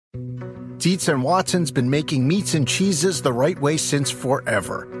Dietz and Watson's been making meats and cheeses the right way since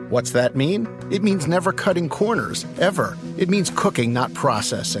forever. What's that mean? It means never cutting corners, ever. It means cooking, not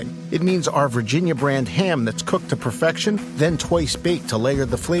processing. It means our Virginia brand ham that's cooked to perfection, then twice baked to layer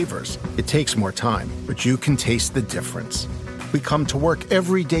the flavors. It takes more time, but you can taste the difference. We come to work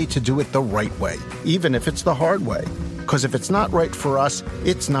every day to do it the right way, even if it's the hard way. Because if it's not right for us,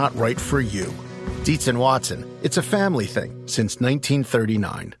 it's not right for you. Dietz and Watson, it's a family thing since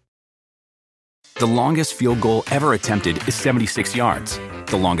 1939. The longest field goal ever attempted is 76 yards.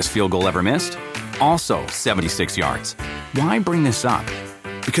 The longest field goal ever missed? Also 76 yards. Why bring this up?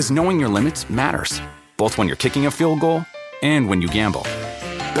 Because knowing your limits matters, both when you're kicking a field goal and when you gamble.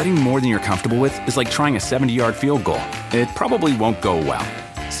 Betting more than you're comfortable with is like trying a 70-yard field goal. It probably won't go well.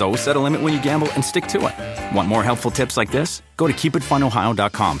 So set a limit when you gamble and stick to it. Want more helpful tips like this? Go to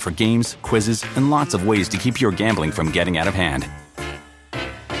keepitfunohio.com for games, quizzes, and lots of ways to keep your gambling from getting out of hand.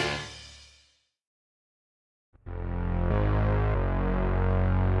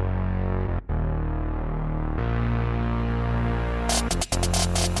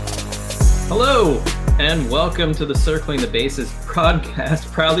 Hello, and welcome to the Circling the Bases podcast,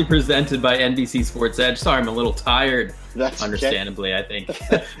 proudly presented by NBC Sports Edge. Sorry, I'm a little tired, understandably, I think.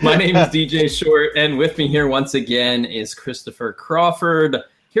 My name is DJ Short, and with me here once again is Christopher Crawford,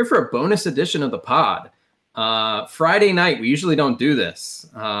 here for a bonus edition of the pod. Friday night, we usually don't do this.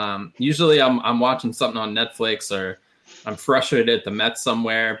 Usually I'm watching something on Netflix or I'm frustrated at the Mets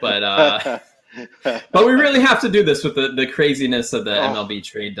somewhere, but we really have to do this with the craziness of the MLB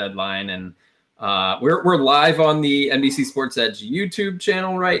trade deadline. And we're live on the NBC Sports Edge YouTube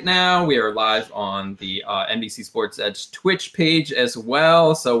channel right now. We are live on the NBC Sports Edge Twitch page as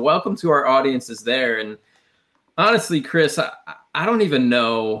well. So welcome to our audiences there. And honestly, Chris, I don't even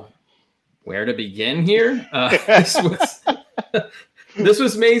know where to begin here. This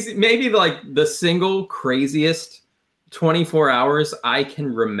was maybe like the single craziest 24 hours I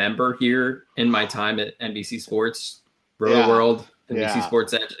can remember here in my time at NBC Sports, Roto World, NBC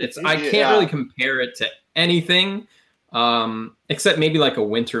Sports Edge. I can't really compare it to anything except maybe like a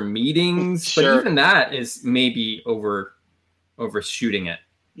winter meetings, Sure. but even that is maybe overshooting it.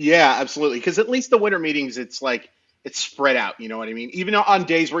 Yeah, absolutely. Because at least the winter meetings, it's like it's spread out. You know what I mean? Even on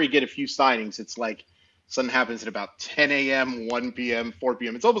days where you get a few signings, it's like something happens at about 10 a.m., 1 p.m., 4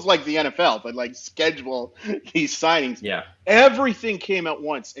 p.m. It's almost like the NFL, but like schedule these signings. Yeah. Everything came at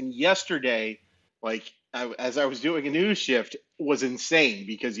once. And yesterday, as I was doing a news shift, was insane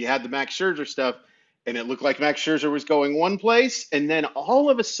because you had the Max Scherzer stuff, and it looked like Max Scherzer was going one place. And then all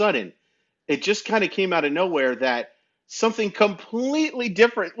of a sudden, it just kind of came out of nowhere that something completely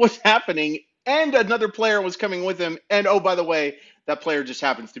different was happening, and another player was coming with him. And oh, by the way, that player just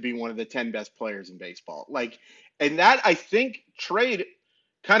happens to be one of the 10 best players in baseball. And that, I think, trade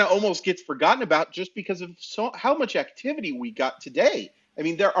kind of almost gets forgotten about just because of how much activity we got today. I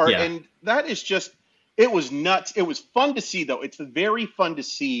mean, and that is just, it was nuts. It was fun to see, though. It's very fun to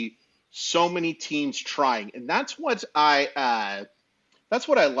see so many teams trying. And that's what I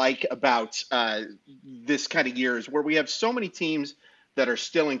like about this kind of year, is where we have so many teams that are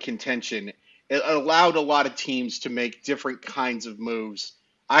still in contention. It allowed a lot of teams to make different kinds of moves.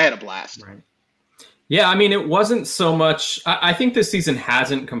 I had a blast. Right. Yeah, I mean, it wasn't so much. I think this season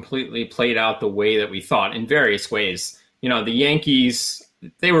hasn't completely played out the way that we thought in various ways. You know, the Yankees,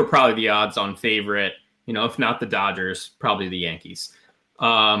 they were probably the odds-on favorite. You know, if not the Dodgers, probably the Yankees.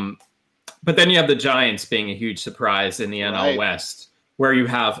 But then you have the Giants being a huge surprise in the NL West, where you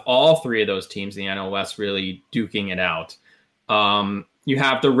have all three of those teams in the NL West really duking it out. You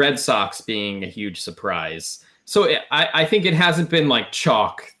have the Red Sox being a huge surprise. So I think it hasn't been like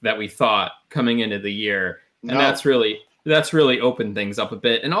chalk that we thought coming into the year. And that's really opened things up a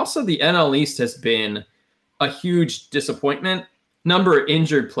bit. And also the NL East has been a huge disappointment. Number of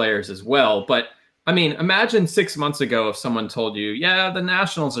injured players as well. But I mean, imagine 6 months ago if someone told you, the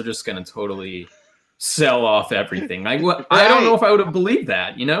Nationals are just going to totally sell off everything. I don't know if I would have believed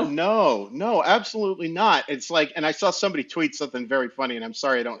that, you know? No, absolutely not. It's like, and I saw somebody tweet something very funny, and I'm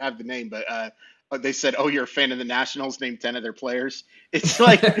sorry I don't have the name, but they said, "Oh, you're a fan of the Nationals, name 10 of their players." It's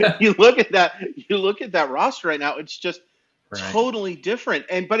like, you look at that roster right now, it's just totally different.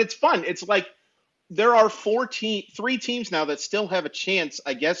 But it's fun. It's like, there are three teams now that still have a chance,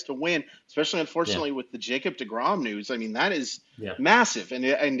 I guess, to win, especially, unfortunately, with the Jacob deGrom news. I mean, that is massive, and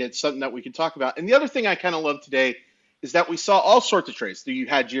it's something that we can talk about. And the other thing I kind of love today is that we saw all sorts of trades. You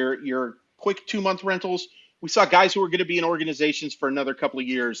had your quick 2-month rentals. We saw guys who were going to be in organizations for another couple of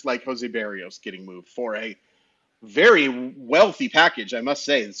years, like Jose Barrios getting moved for a very wealthy package, I must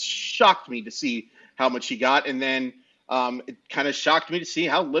say. It shocked me to see how much he got. And then It kind of shocked me to see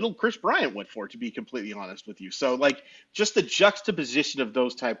how little Chris Bryant went for, to be completely honest with you. So, like, just the juxtaposition of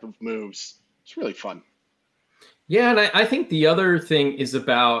those type of moves, it's really fun. Yeah, and I think the other thing is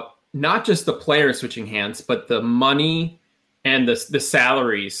about not just the player switching hands, but the money and the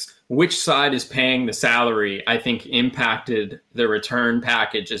salaries. Which side is paying the salary, I think, impacted the return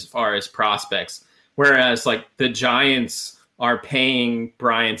package as far as prospects. Whereas, like, the Giants are paying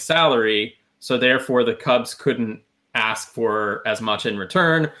Bryant's salary, so therefore the Cubs couldn't ask for as much in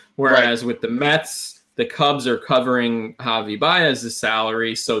return. Whereas with the Mets, the Cubs are covering Javi Baez's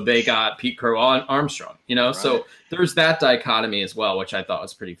salary, so they got Pete Crow Armstrong. So there's that dichotomy as well, which I thought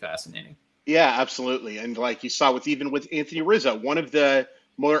was pretty fascinating. Yeah, absolutely. And like you saw with Anthony Rizzo, one of the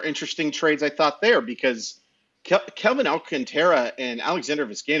more interesting trades I thought there, because Kelvin Alcantara and Alexander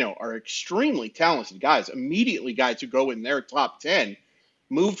Vizcaino are extremely talented guys, immediately guys who go in their top 10,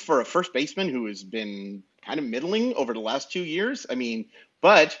 moved for a first baseman who has been kind of middling over the last 2 years. I mean,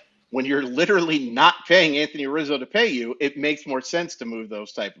 but when you're literally not paying Anthony Rizzo to pay you, it makes more sense to move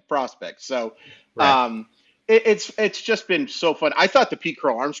those type of prospects. So it's just been so fun. I thought the Pete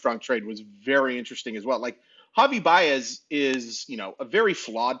Crow Armstrong trade was very interesting as well. Like, Javi Baez is, a very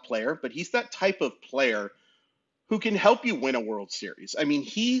flawed player, but he's that type of player who can help you win a World Series. I mean,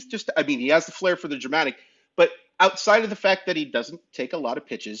 he has the flair for the dramatic, but outside of the fact that he doesn't take a lot of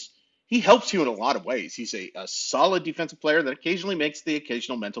pitches, he helps you in a lot of ways. He's a solid defensive player that occasionally makes the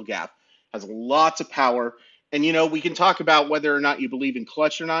occasional mental gaffe, has lots of power. And, we can talk about whether or not you believe in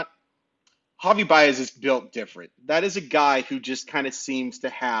clutch or not. Javi Baez is built different. That is a guy who just kind of seems to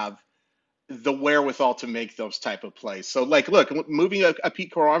have the wherewithal to make those type of plays. So, like, look, moving a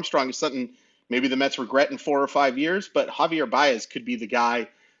Pete Crow Armstrong is something maybe the Mets regret in 4 or 5 years, but Javier Baez could be the guy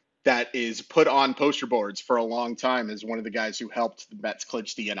that is put on poster boards for a long time as one of the guys who helped the Mets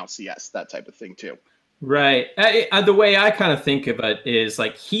clinch the NLCS, that type of thing too. Right. The way I kind of think of it is,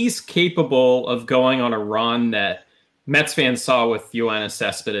 like, he's capable of going on a run that Mets fans saw with Yoenis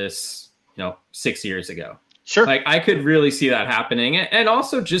Cespedes, 6 years ago. Sure. Like, I could really see that happening, and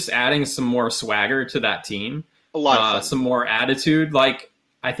also just adding some more swagger to that team, a lot of fun. Some more attitude. Like,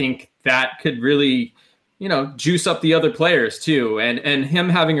 I think that could really, juice up the other players too, and him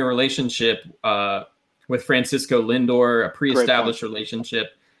having a relationship with Francisco Lindor, a pre-established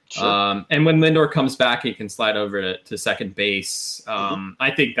relationship. Sure. And when Lindor comes back, he can slide over to second base.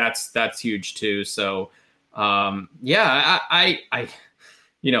 I think that's huge too. So, you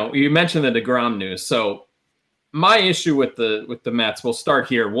mentioned the DeGrom news. So my issue with the Mets, we'll start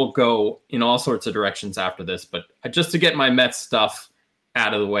here. We'll go in all sorts of directions after this, but just to get my Mets stuff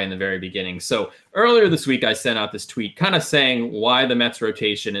out of the way in the very beginning. So earlier this week, I sent out this tweet kind of saying why the Mets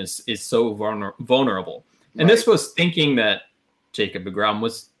rotation is so vulnerable. And this was thinking that Jacob DeGrom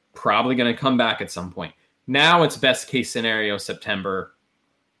was probably going to come back at some point. Now it's best case scenario September.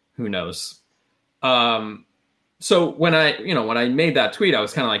 Who knows? So when I made that tweet, I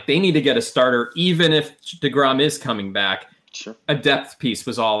was kind of like, they need to get a starter, even if DeGrom is coming back. Sure. A depth piece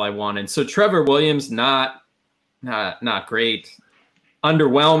was all I wanted. So Trevor Williams, not great,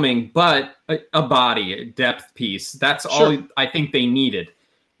 underwhelming, but a body, a depth piece. That's all I think they needed.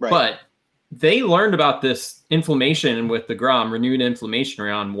 Right. But they learned about this inflammation with DeGrom, renewed inflammation,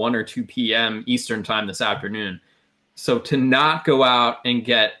 around 1 or 2 p.m. Eastern time this afternoon. So to not go out and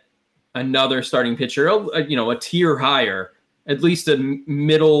get another starting pitcher, a tier higher, at least a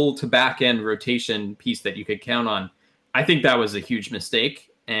middle to back end rotation piece that you could count on, I think that was a huge mistake.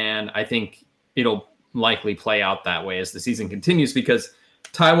 And I think it'll likely play out that way as the season continues, because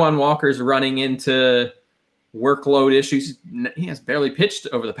Taijuan Walker's running into workload issues. He has barely pitched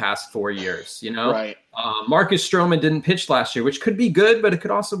over the past 4 years, Right. Marcus Stroman didn't pitch last year, which could be good, but it could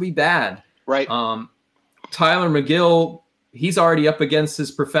also be bad. Right. Tyler McGill, he's already up against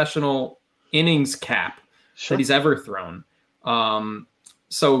his professional innings cap that he's ever thrown.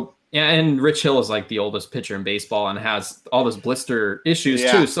 And Rich Hill is like the oldest pitcher in baseball and has all those blister issues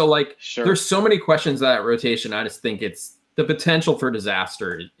too. So there's so many questions that rotation. I just think it's the potential for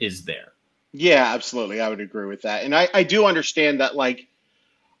disaster is there. Yeah, absolutely. I would agree with that. And I do understand that, like,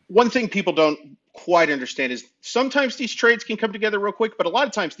 one thing people don't quite understand is sometimes these trades can come together real quick, but a lot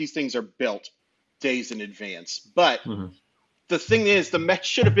of times these things are built days in advance. But the thing is, the Mets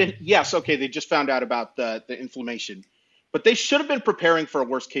should have been, they just found out about the inflammation, but they should have been preparing for a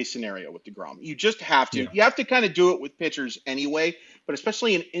worst case scenario with DeGrom. You just have to. You have to kind of do it with pitchers anyway, but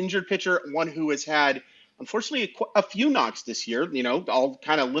especially an injured pitcher, one who has had, unfortunately, a few knocks this year, all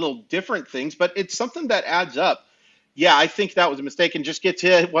kind of little different things, but it's something that adds up. Yeah, I think that was a mistake. And just get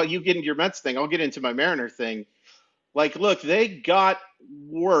to, you get into your Mets thing, I'll get into my Mariner thing. Like, look, they got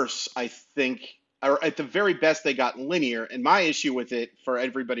worse, I think, or at the very best, they got linear. And my issue with it, for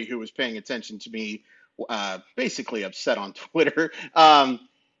everybody who was paying attention to me, basically upset on Twitter,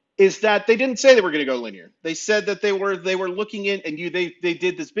 is that they didn't say they were going to go linear. They said that they were looking in, and they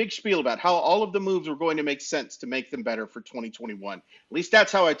did this big spiel about how all of the moves were going to make sense to make them better for 2021. At least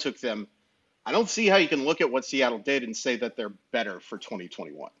that's how I took them. I don't see how you can look at what Seattle did and say that they're better for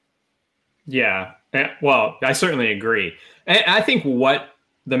 2021. Yeah, well, I certainly agree. And I think what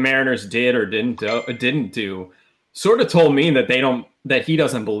the Mariners did or didn't do sort of told me that he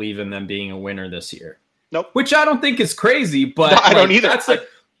doesn't believe in them being a winner this year. Nope. Which I don't think is crazy, but no, I don't either.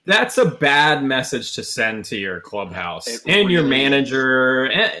 That's a bad message to send to your clubhouse and your manager.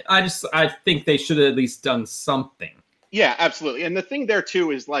 And I think they should have at least done something. Yeah, absolutely. And the thing there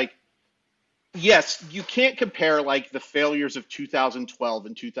too is like, yes, you can't compare like the failures of 2012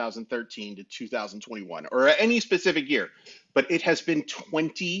 and 2013 to 2021 or any specific year, but it has been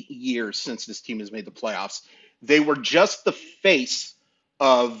 20 years since this team has made the playoffs. They were just the face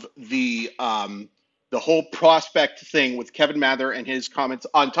of the whole prospect thing with Kevin Mather and his comments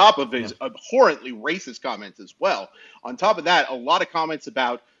on top of his abhorrently racist comments as well. On top of that, a lot of comments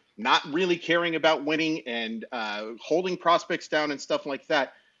about not really caring about winning and holding prospects down and stuff like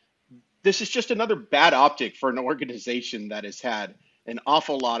that. This is just another bad optic for an organization that has had an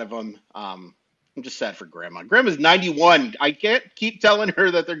awful lot of them. I'm just sad for Grandma. Grandma's 91. I can't keep telling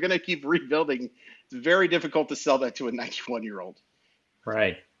her that they're going to keep rebuilding. It's very difficult to sell that to a 91-year-old.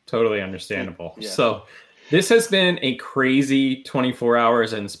 Right. Totally understandable. Yeah. So this has been a crazy 24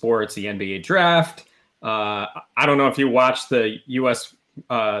 hours in sports, the NBA draft. I don't know if you watched the U.S.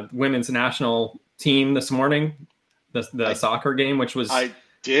 Women's national team this morning, the soccer game, which was... I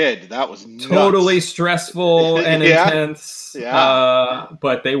did. That was nuts. Totally stressful and intense. Yeah.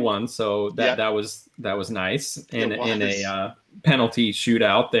 But they won, so that was nice in a penalty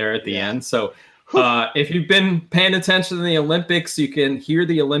shootout there at the end. So if you've been paying attention to the Olympics, you can hear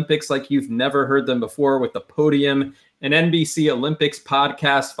the Olympics like you've never heard them before with the Podium, an NBC Olympics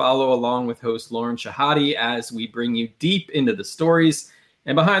podcast. Follow along with host Lauren Shahadi as we bring you deep into the stories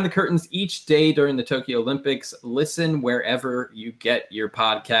and behind the curtains each day during the Tokyo Olympics. Listen wherever you get your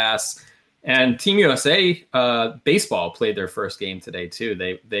podcasts. And Team USA baseball played their first game today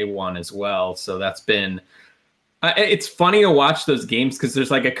too. They won as well. So that's been it's funny to watch those games because there's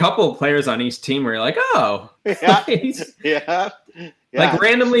like a couple of players on each team where you're like, oh, yeah. Like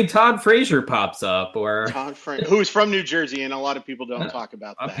randomly Todd Frazier pops up, or who's from New Jersey, and a lot of people don't talk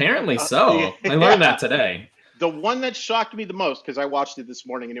about that. Apparently so. I learned that today. The one that shocked me the most, because I watched it this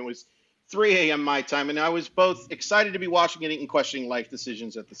morning, and it was 3 a.m. my time, and I was both excited to be watching it and questioning life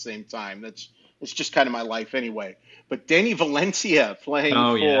decisions at the same time. It's just kind of my life anyway. But Danny Valencia playing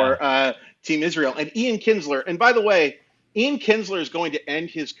for Team Israel, and Ian Kinsler. And by the way, Ian Kinsler is going to end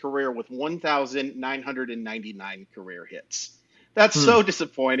his career with 1,999 career hits. That's so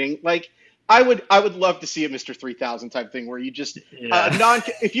disappointing. Like, I would love to see a Mr. 3000 type thing where you just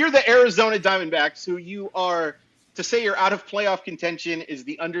if you're the Arizona Diamondbacks, who you are, to say you're out of playoff contention is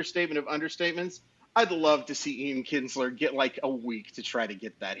the understatement of understatements. I'd love to see Ian Kinsler get like a week to try to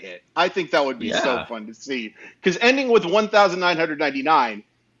get that hit. I think that would be so fun to see, because ending with 1,999,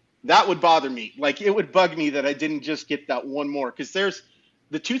 that would bother me. Like, it would bug me that I didn't just get that one more, because there's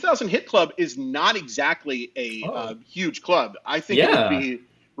the 2,000 hit club is not exactly a huge club. I think it would be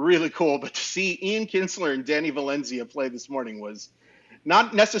really cool, but to see Ian Kinsler and Danny Valencia play this morning was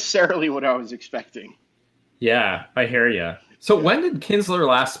not necessarily what I was expecting. Yeah, I hear you. So when did Kinsler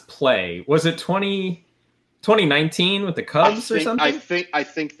last play? Was it 2019 with the Cubs or something? I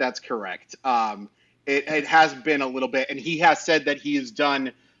think that's correct. It has been a little bit, and he has said that he is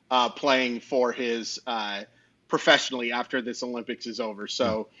done playing for his professionally after this Olympics is over.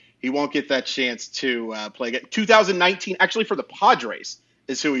 So he won't get that chance to play again. 2019, actually, for the Padres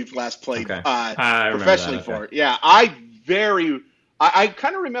is who we've last played professionally for. Yeah, I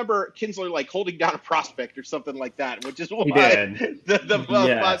kind of remember Kinsler like holding down a prospect or something like that, which is why the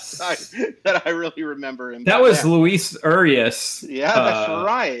last time that I really remember him. That was Luis Urias.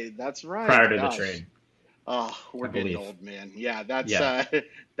 Yeah, that's right. Prior to the trade. Oh, we're getting old, man. Yeah, that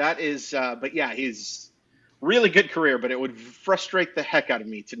is. But yeah, he's really good career. But it would frustrate the heck out of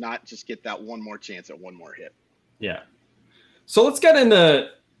me to not just get that one more chance at one more hit. Yeah. So let's get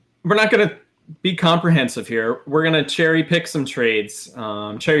into. We're not going to be comprehensive here. We're going to cherry pick some trades,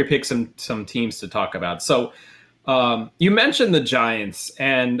 cherry pick some teams to talk about. So you mentioned the Giants,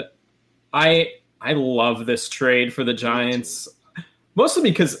 and I love this trade for the Giants, mostly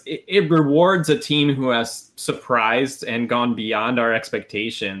because it rewards a team who has surprised and gone beyond our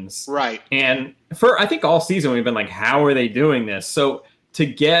expectations. Right. And for, I think all season we've been like, how are they doing this? So to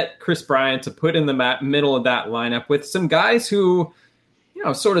get Chris Bryant to put in the middle of that lineup with some guys who,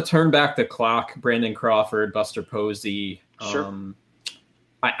 sort of turn back the clock. Brandon Crawford, Buster Posey. Sure.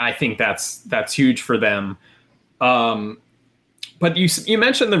 I think that's huge for them. But you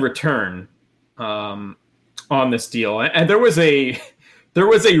mentioned the return on this deal, and there was a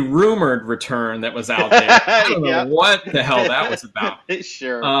rumored return that was out there. I don't know what the hell that was about.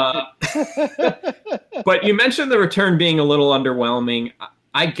 Sure. But you mentioned the return being a little underwhelming.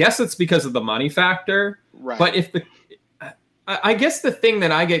 I guess it's because of the money factor. Right. But I guess the thing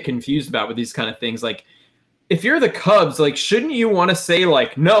that I get confused about with these kind of things, like, if you're the Cubs, like, shouldn't you want to say,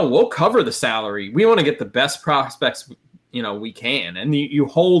 like, no, we'll cover the salary. We want to get the best prospects, we can. And you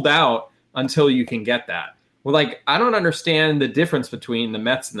hold out until you can get that. Well, like, I don't understand the difference between the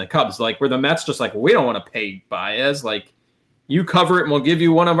Mets and the Cubs. Like, where the Mets just like, we don't want to pay Baez. Like, you cover it and we'll give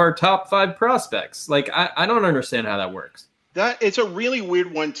you one of our top 5 prospects. Like, I don't understand how that works. It's a really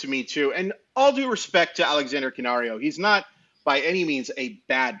weird one to me, too. And all due respect to Alexander Canario, he's not by any means a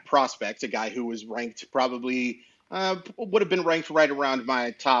bad prospect, a guy who was ranked probably would have been ranked right around my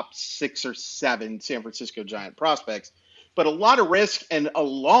top 6 or 7 San Francisco Giant prospects. But a lot of risk and a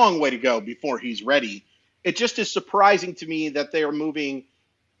long way to go before he's ready. It just is surprising to me that they are moving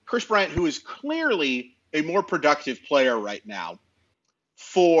Chris Bryant, who is clearly a more productive player right now,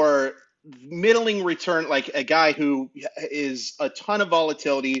 for middling return, like a guy who is a ton of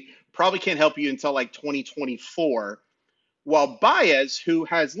volatility, probably can't help you until like 2024. While Baez, who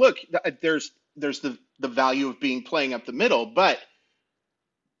has, there's the value of playing up the middle, but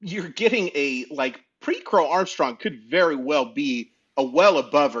you're getting pre-Crow Armstrong could very well be a well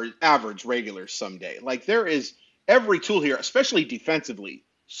above average regular someday. Like, there is every tool here, especially defensively,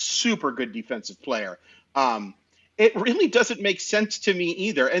 super good defensive player. It really doesn't make sense to me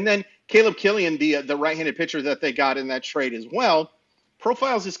either. And then Caleb Killian, the right-handed pitcher that they got in that trade as well,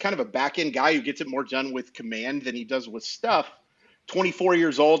 profiles is kind of a back-end guy who gets it more done with command than he does with stuff. 24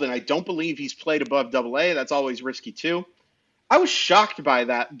 years old, and I don't believe he's played above AA. That's always risky too. I was shocked by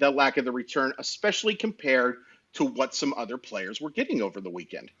the lack of the return, especially compared to what some other players were getting over the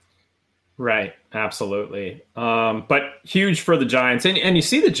weekend. Right, absolutely. But huge for the Giants, and you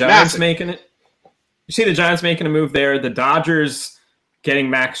see the Giants making it. You see the Giants making a move there. The Dodgers getting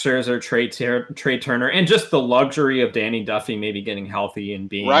Max Scherzer, Trey Turner, and just the luxury of Danny Duffy maybe getting healthy and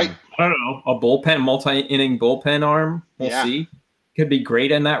being, I don't know, a multi-inning bullpen arm. We'll see. Could be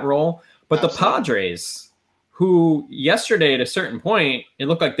great in that role. But Absolutely. The Padres, who yesterday at a certain point, it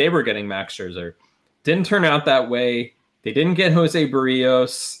looked like they were getting Max Scherzer, didn't turn out that way. They didn't get Jose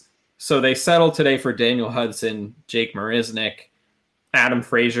Barrios. So they settled today for Daniel Hudson, Jake Marisnick. Adam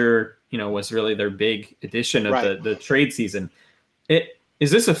Frazier, was really their big addition of the trade season. Is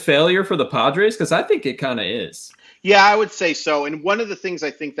this a failure for the Padres? Because I think it kind of is. Yeah, I would say so. And one of the things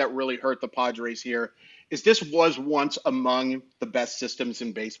I think that really hurt the Padres here is this was once among the best systems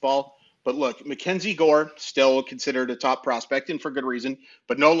in baseball. But look, Mackenzie Gore, still considered a top prospect, and for good reason,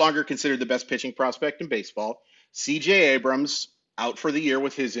 but no longer considered the best pitching prospect in baseball. C.J. Abrams, out for the year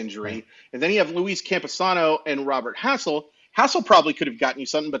with his injury. Right. And then you have Luis Campusano and Robert Hassel. Hassel probably could have gotten you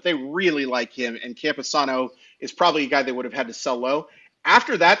something, but they really like him, and Campusano is probably a guy they would have had to sell low.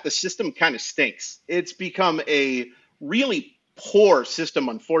 After that, the system kind of stinks. It's become a really poor system,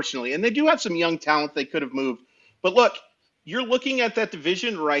 unfortunately. And they do have some young talent they could have moved. But look, you're looking at that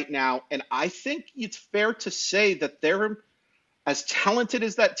division right now, and I think it's fair to say that they're, as talented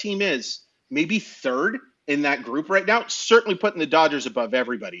as that team is, maybe third in that group right now, certainly putting the Dodgers above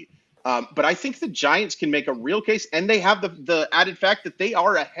everybody. But I think the Giants can make a real case, and they have the added fact that they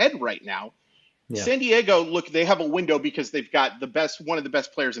are ahead right now. Yeah. San Diego, look, they have a window because they've got one of the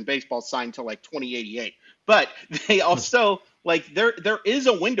best players in baseball signed to like 2088. But they also, there is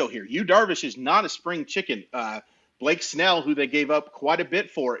a window here. Yu Darvish is not a spring chicken. Blake Snell, who they gave up quite a bit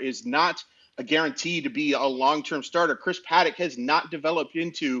for, is not a guarantee to be a long-term starter. Chris Paddock has not developed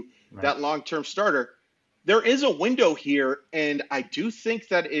into that long-term starter. There is a window here, and I do think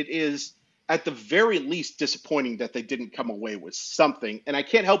that it is, at the very least, disappointing that they didn't come away with something. And I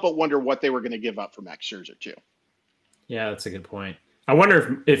can't help but wonder what they were going to give up for Max Scherzer, too. Yeah, that's a good point. I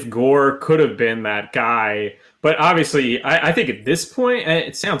wonder if Gore could have been that guy. But obviously, I think at this point,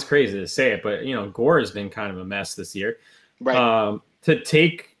 it sounds crazy to say it, but, Gore has been kind of a mess this year. Right. To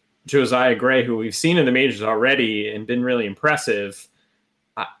take Josiah Gray, who we've seen in the majors already and been really impressive,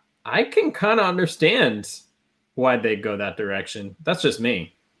 I can kind of understand why they go that direction. That's just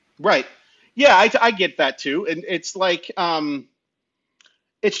me. Right. Yeah, I get that too. And it's like,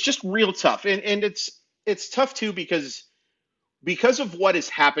 it's just real tough. And it's tough too, because because of what has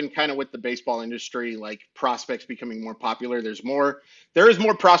happened kind of with the baseball industry, like prospects becoming more popular, there is more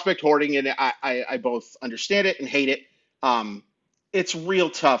prospect hoarding, and I both understand it and hate it. It's real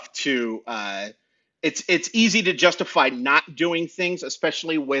tough to, it's easy to justify not doing things,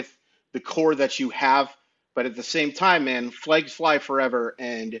 especially with the core that you have. But at the same time, man, flags fly forever,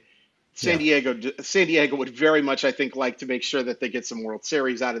 and San Diego would very much, I think, like to make sure that they get some World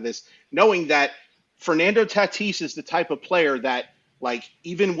Series out of this, knowing that Fernando Tatis is the type of player that, like,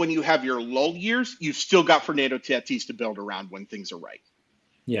 even when you have your lull years, you've still got Fernando Tatis to build around when things are right.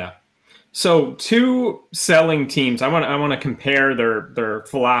 Yeah. So two selling teams. I want to compare their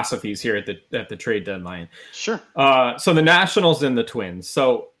philosophies here at the trade deadline. Sure. So the Nationals and the Twins.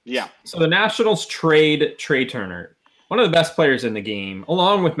 So the Nationals trade Trey Turner, one of the best players in the game,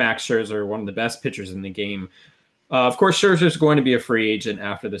 along with Max Scherzer, one of the best pitchers in the game. Of course, Scherzer is going to be a free agent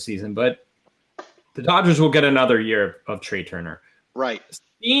after the season, but the Dodgers will get another year of Trey Turner. Right.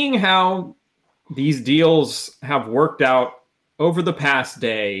 Seeing how these deals have worked out over the past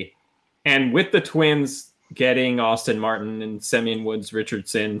day, and with the Twins getting Austin Martin and Semyon Woods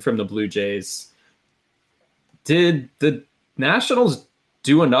Richardson from the Blue Jays, did the Nationals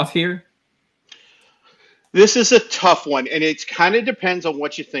do enough here? This is a tough one, and it kind of depends on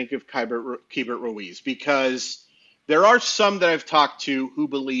what you think of Keibert Ruiz, because there are some that I've talked to who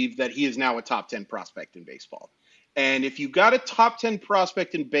believe that he is now a top 10 prospect in baseball. And if you got a top 10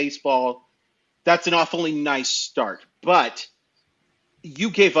 prospect in baseball, that's an awfully nice start. But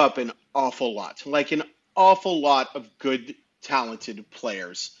you gave up an awful lot of good, talented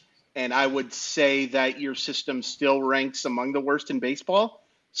players. And I would say that your system still ranks among the worst in baseball.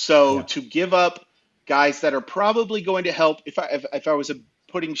 So to give up guys that are probably going to help, if I was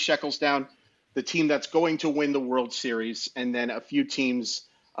putting shekels down, the team that's going to win the World Series, and then a few teams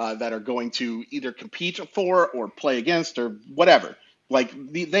that are going to either compete for or play against or whatever. Like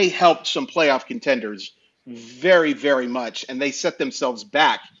they helped some playoff contenders very, very much, and they set themselves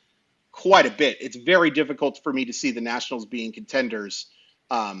back quite a bit. It's very difficult for me to see the Nationals being contenders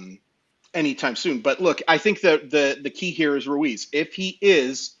anytime soon. But look, I think the key here is Ruiz. If he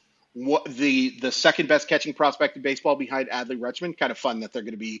is the second best catching prospect in baseball behind Adley Rutschman, kind of fun that they're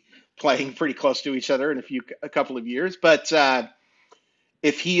going to be playing pretty close to each other in a couple of years. But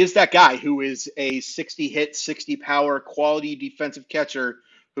if he is that guy who is a 60 hit, 60 power quality defensive catcher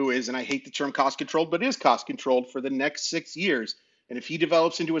who is, and I hate the term cost controlled, but is cost controlled for the next 6 years, and if he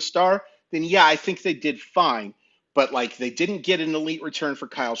develops into a star, then yeah, I think they did fine. But like, they didn't get an elite return for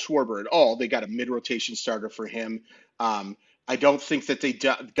Kyle Schwarber at all. They got a mid-rotation starter for him. I don't think that they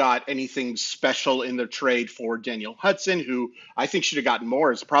got anything special in their trade for Daniel Hudson, who I think should have gotten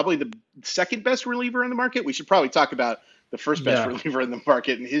more. Is probably the second best reliever in the market. We should probably talk about the first best reliever in the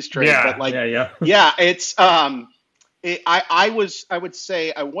market in his trade. Yeah, but like, it's I would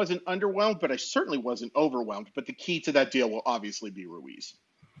say I wasn't underwhelmed, but I certainly wasn't overwhelmed. But the key to that deal will obviously be Ruiz.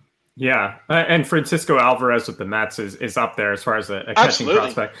 Yeah, and Francisco Alvarez with the Mets is up there as far as a catching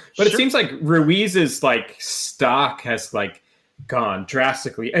prospect. But it seems like Ruiz's like stock has like gone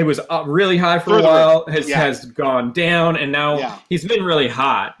drastically. It was up really high for a while, has gone down, and now he's been really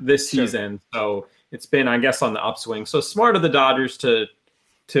hot this season. So it's been, I guess, on the upswing. So smart of the Dodgers to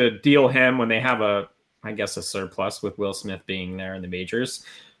deal him when they have a surplus with Will Smith being there in the majors.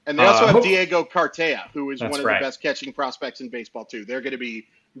 And they also have Diego Cartaya, who is one of the best catching prospects in baseball too. They're going to be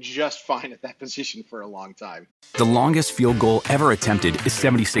just fine at that position for a long time. The longest field goal ever attempted is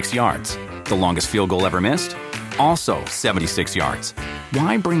 76 yards. The longest field goal ever missed? Also 76 yards.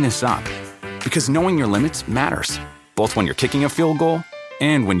 Why bring this up? Because knowing your limits matters, both when you're kicking a field goal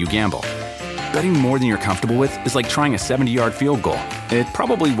and when you gamble. Betting more than you're comfortable with is like trying a 70-yard field goal. It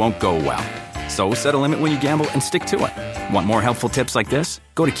probably won't go well. So set a limit when you gamble and stick to it. Want more helpful tips like this?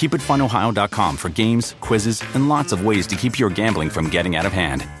 Go to keepitfunohio.com for games, quizzes, and lots of ways to keep your gambling from getting out of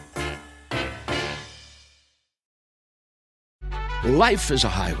hand. Life is a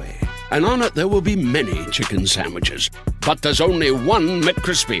highway, and on it there will be many chicken sandwiches. But there's only one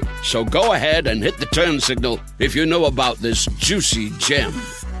McCrispy. So go ahead and hit the turn signal if you know about this juicy gem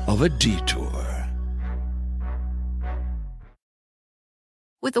of a detour.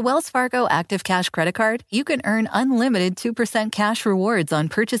 With the Wells Fargo Active Cash Credit Card, you can earn unlimited 2% cash rewards on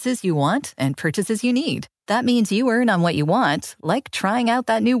purchases you want and purchases you need. That means you earn on what you want, like trying out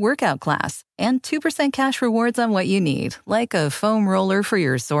that new workout class, and 2% cash rewards on what you need, like a foam roller for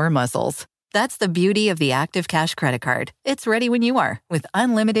your sore muscles. That's the beauty of the Active Cash Credit Card. It's ready when you are, with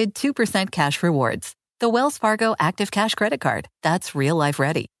unlimited 2% cash rewards. The Wells Fargo Active Cash Credit Card. That's real life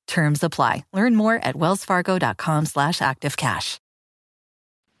ready. Terms apply. Learn more at wellsfargo.com/activecash.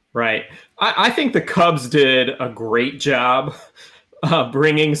 Right. I think the Cubs did a great job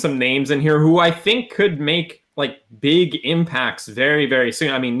bringing some names in here who I think could make like big impacts very, very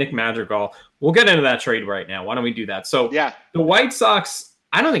soon. I mean, Nick Madrigal, we'll get into that trade right now. Why don't we do that? So Yeah. the White Sox,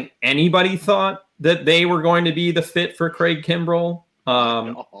 I don't think anybody thought that they were going to be the fit for Craig Kimbrell.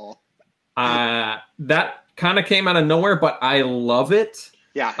 That kind of came out of nowhere, but I love it.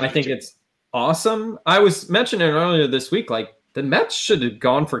 Yeah. I think it's awesome. I was mentioning earlier this week, like the Mets should have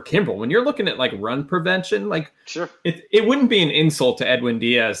gone for Kimbrell. When you're looking at like run prevention, like Sure. it wouldn't be an insult to Edwin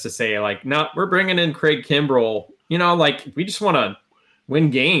Diaz to say like, no, we're bringing in Craig Kimbrell. You know, like we just want to win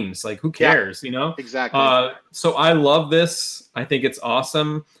games. Like who cares? You know, Exactly. So I love this. I think it's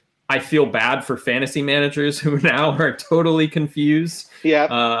awesome. I feel bad for fantasy managers who now are totally confused.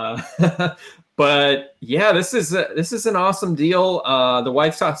 Yeah. But yeah, this is an awesome deal. The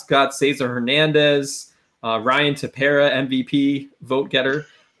White Sox got Cesar Hernandez, Ryan Tepera, MVP vote getter,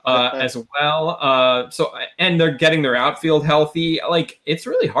 as well. And they're getting their outfield healthy. Like it's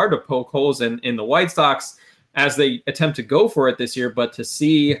really hard to poke holes in the White Sox as they attempt to go for it this year. But to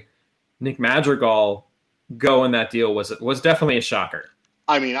see Nick Madrigal go in that deal was definitely a shocker.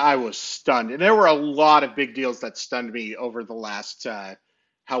 I mean, I was stunned. And there were a lot of big deals that stunned me over the last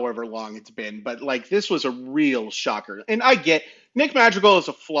however long it's been. But, like, this was a real shocker. And I get Nick Madrigal is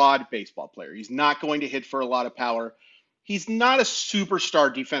a flawed baseball player. He's not going to hit for a lot of power. He's not a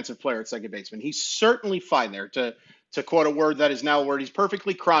superstar defensive player at second baseman. He's certainly fine there. To quote a word that is now a word, he's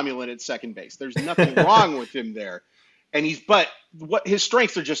perfectly cromulent at second base. There's nothing wrong with him there. And but what his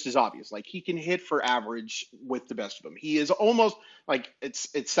strengths are just as obvious. Like he can hit for average with the best of them. He is almost like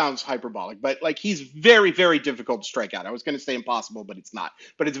it sounds hyperbolic, but like he's very, very difficult to strike out. I was going to say impossible, but it's not.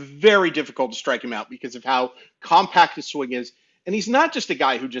 But it's very difficult to strike him out because of how compact his swing is. And he's not just a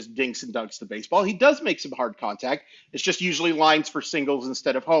guy who just dinks and dunks the baseball. He does make some hard contact. It's just usually lines for singles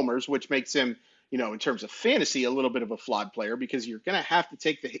instead of homers, which makes him, you know, in terms of fantasy, a little bit of a flawed player because you're going to have to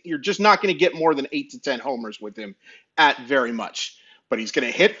take you're just not going to get more than 8 to 10 homers with him at very much. But he's going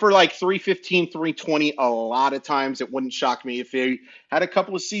to hit for like 315, 320 a lot of times. It wouldn't shock me if he had a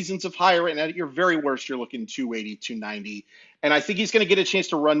couple of seasons of higher, and at your very worst, you're looking 280, 290. And I think he's going to get a chance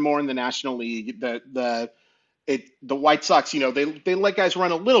to run more in the National League. The White Sox, you know, they let guys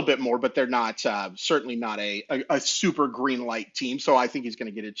run a little bit more, but they're not certainly not a super green light team. So I think he's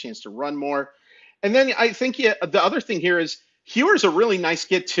going to get a chance to run more. And then I think the other thing here is Hewer's a really nice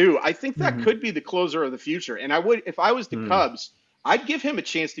get too. I think that could be the closer of the future. And I would, if I was the Cubs, I'd give him a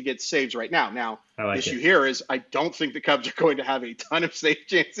chance to get saves right now. Now, the issue here is I don't think the Cubs are going to have a ton of save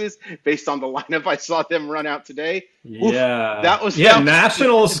chances based on the lineup I saw them run out today. Yeah. That was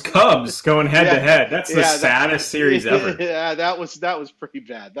Nationals Cubs going head to head. That's the saddest series ever. Yeah, that was pretty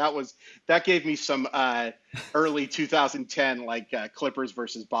bad. That gave me some early 2010 like Clippers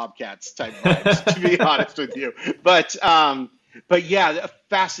versus Bobcats type vibes, to be honest with you. But yeah, a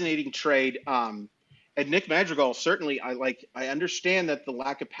fascinating trade. And Nick Madrigal, certainly, I understand that the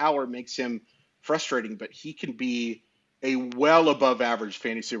lack of power makes him frustrating, but he can be a well above average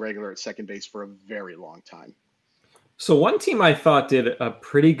fantasy regular at second base for a very long time. So one team I thought did a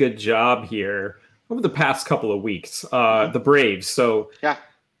pretty good job here over the past couple of weeks, the Braves. So, yeah,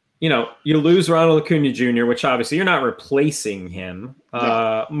 you know, you lose Ronald Acuna Jr., which obviously you're not replacing him.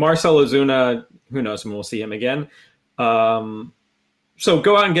 No. Marcell Ozuna, who knows when we'll see him again. So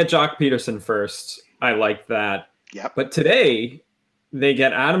go out and get Jock Peterson first. I like that. Yep. But today they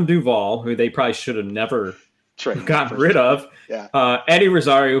get Adam Duvall, who they probably should have never gotten rid of. Yeah. Eddie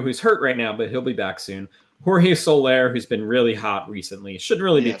Rosario, who's hurt right now, but he'll be back soon. Jorge Soler, who's been really hot recently. Shouldn't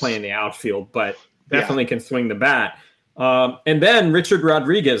really be playing the outfield, but definitely can swing the bat. And then Richard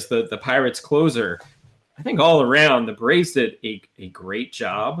Rodriguez, the Pirates closer. I think all around, the Braves did a great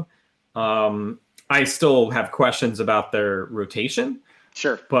job. I still have questions about their rotation.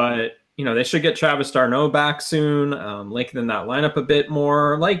 Sure. But you know, they should get Travis d'Arnaud back soon, lengthen that lineup a bit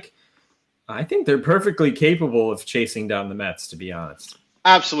more. Like, I think they're perfectly capable of chasing down the Mets, to be honest.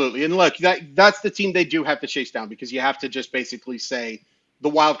 Absolutely. And look, that's the team they do have to chase down because you have to just basically say the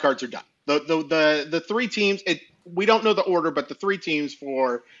wild cards are done. The three teams, we don't know the order, but the three teams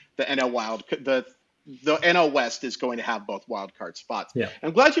for the NL Wild, the NL West is going to have both wild card spots. Yeah.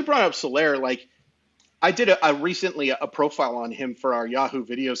 I'm glad you brought up Soler. Like, I did recently a profile on him for our Yahoo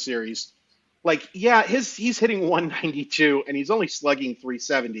video series. Like, yeah, he's hitting 192 and he's only slugging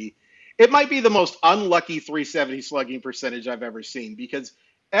 370. It might be the most unlucky 370 slugging percentage I've ever seen because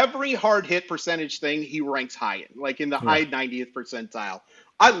every hard hit percentage thing he ranks high in, like in the high 90th percentile.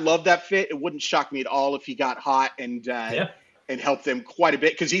 I love that fit. It wouldn't shock me at all if he got hot and helped them quite a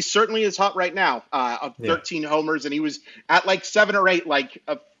bit because he certainly is hot right now. 13 homers and he was at like 7 or 8 like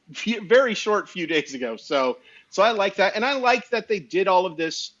very short few days ago. So I like that. And I like that they did all of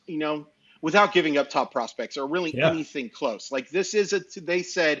this, without giving up top prospects or really anything close. Like they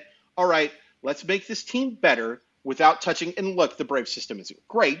said, all right, let's make this team better without touching. And look, the Brave system isn't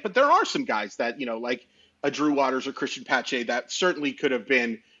great, but there are some guys that, like a Drew Waters or Christian Pache that certainly could have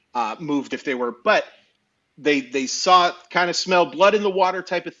been moved if they were, but they saw, kind of smell blood in the water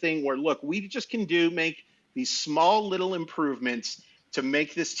type of thing where, look, we just can make these small little improvements to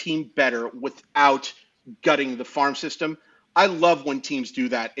make this team better without gutting the farm system. I love when teams do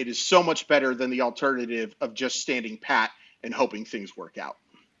that. It is so much better than the alternative of just standing pat and hoping things work out.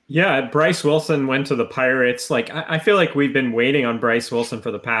 Yeah, Bryce Wilson went to the Pirates. Like, I feel like we've been waiting on Bryce Wilson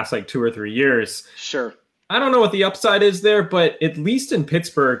for the past 2 or 3 years. Sure. I don't know what the upside is there, but at least in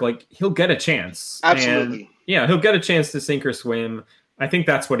Pittsburgh, he'll get a chance. Absolutely. And, he'll get a chance to sink or swim. I think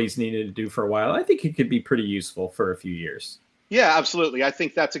that's what he's needed to do for a while. I think he could be pretty useful for a few years. Yeah, absolutely. I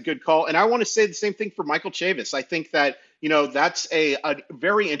think that's a good call. And I want to say the same thing for Michael Chavis. I think that, that's a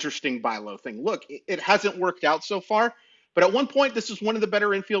very interesting buy low thing. Look, it hasn't worked out so far, but at one point, this is one of the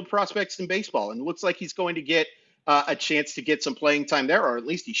better infield prospects in baseball. And it looks like he's going to get a chance to get some playing time there, or at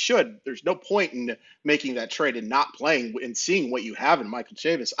least he should. There's no point in making that trade and not playing and seeing what you have in Michael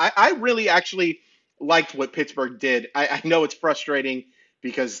Chavis. I really actually liked what Pittsburgh did. I know it's frustrating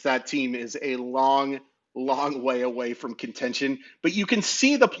because that team is a long way away from contention, but you can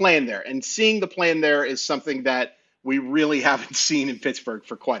see the plan there, and seeing the plan there is something that we really haven't seen in Pittsburgh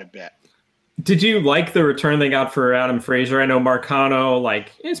for quite a bit. Did you like the return they got for Adam Frazier? I know Marcano,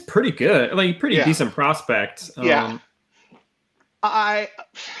 is pretty good, pretty decent prospect. Yeah. I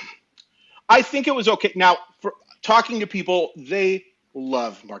think it was okay. Now, for talking to people, they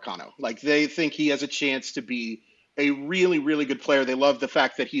love Marcano. They think he has a chance to be a really, really good player. They love the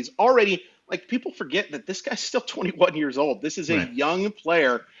fact that he's already, people forget that this guy's still 21 years old. This is a young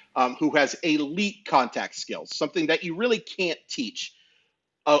player who has elite contact skills, something that you really can't teach.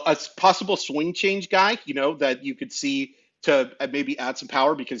 A possible swing change guy, that you could see to maybe add some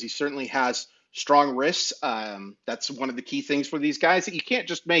power because he certainly has strong wrists. That's one of the key things for these guys, that you can't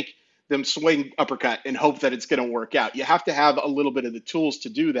just make them swing uppercut and hope that it's going to work out. You have to have a little bit of the tools to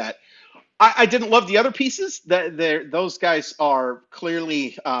do that. I didn't love the other pieces. Those guys are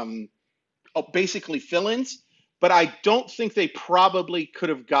clearly basically fill-ins, but I don't think they probably could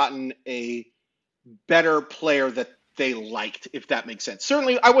have gotten a better player that they liked, if that makes sense.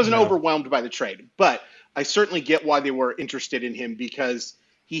 Certainly, I wasn't overwhelmed by the trade, but I certainly get why they were interested in him because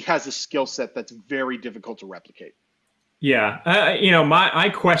he has a skill set that's very difficult to replicate. Yeah. I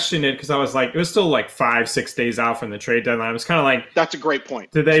questioned it because I was it was still 5-6 days out from the trade deadline. I was kind of that's a great point.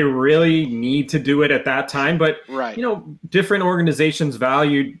 Do they really need to do it at that time? But, right. Different organizations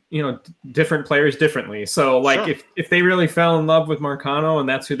valued, different players differently. So sure. if they really fell in love with Marcano and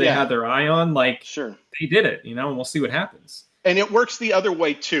that's who they had their eye on, sure, they did it, and we'll see what happens. And it works the other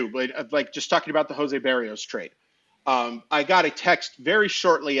way too. But just talking about the Jose Barrios trade. I got a text very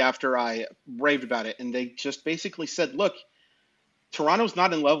shortly after I raved about it, and they just basically said, look, Toronto's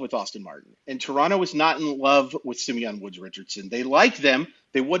not in love with Austin Martin, and Toronto is not in love with Simeon Woods Richardson. They like them.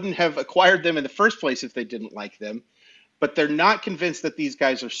 They wouldn't have acquired them in the first place if they didn't like them, but they're not convinced that these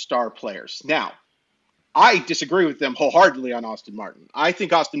guys are star players. Now, I disagree with them wholeheartedly on Austin Martin. I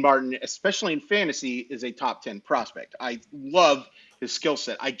think Austin Martin, especially in fantasy, is a top 10 prospect. I love his skill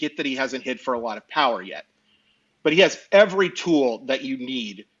set. I get that he hasn't hit for a lot of power yet, but he has every tool that you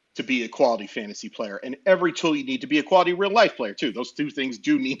need to be a quality fantasy player and every tool you need to be a quality real life player too. Those two things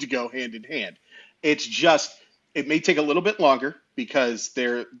do need to go hand in hand. It's just, it may take a little bit longer because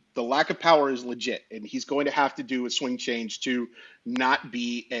the lack of power is legit, and he's going to have to do a swing change to not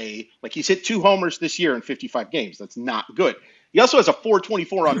be he's hit 2 homers this year in 55 games. That's not good. He also has a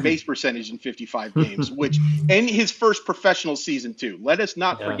 .424 on base percentage in 55 games, which in his first professional season too. Let us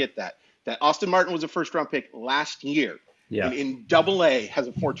not forget that Austin Martin was a first-round pick last year. Yeah. And in Double-A has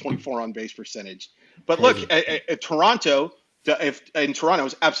a .424 on base percentage. But look, Toronto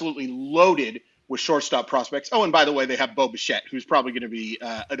is absolutely loaded with shortstop prospects. Oh, and by the way, they have Bo Bichette, who's probably going to be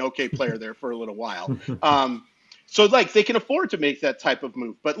an okay player there for a little while. So they can afford to make that type of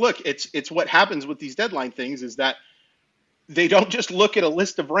move. But look, it's what happens with these deadline things is that they don't just look at a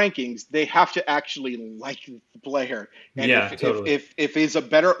list of rankings. They have to actually like the player. And if he's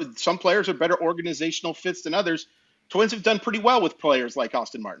some players are better organizational fits than others. Twins have done pretty well with players like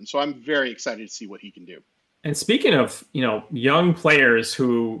Austin Martin. So I'm very excited to see what he can do. And speaking of, young players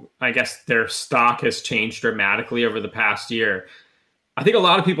who I guess their stock has changed dramatically over the past year, I think a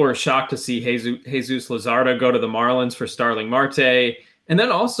lot of people are shocked to see Jesus Luzardo go to the Marlins for Starling Marte. And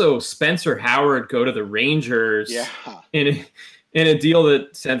then also Spencer Howard go to the Rangers in in a deal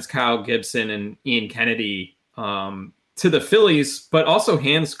that sends Kyle Gibson and Ian Kennedy to the Phillies, but also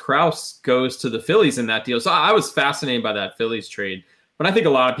Hans Kraus goes to the Phillies in that deal. So I was fascinated by that Phillies trade. But I think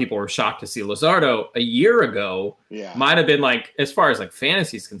a lot of people were shocked to see Luzardo a year ago. Might have been like, as far as like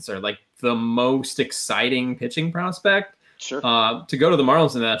fantasy is concerned, like the most exciting pitching prospect. Sure. To go to the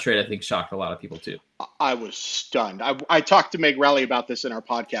Marlins in that trade, I think shocked a lot of people too. I was stunned. I talked to Meg Rowley about this in our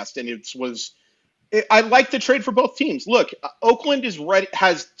podcast, and I like the trade for both teams. Look, Oakland is ready.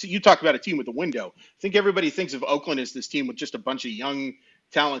 You talk about a team with a window. I think everybody thinks of Oakland as this team with just a bunch of young,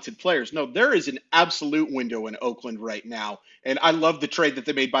 talented players. No, there is an absolute window in Oakland right now. And I love the trade that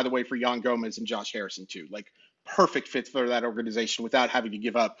they made, by the way, for Yan Gomez and Josh Harrison too. Like perfect fit for that organization without having to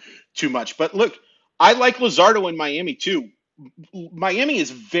give up too much. But look, I like Luzardo in Miami too. Miami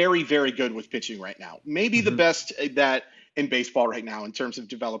is very, very good with pitching right now. Maybe the best that in baseball right now in terms of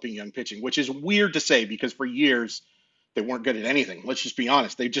developing young pitching, which is weird to say because for years they weren't good at anything. Let's just be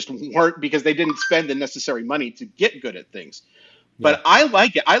honest. They just weren't because they didn't spend the necessary money to get good at things. But I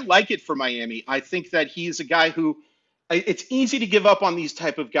like it. I like it for Miami. I think that he's a guy who it's easy to give up on these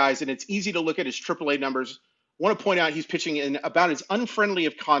type of guys, and it's easy to look at his AAA numbers. I want to point out he's pitching in about as unfriendly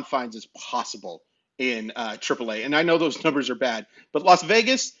of confines as possible in AAA. And I know those numbers are bad, but Las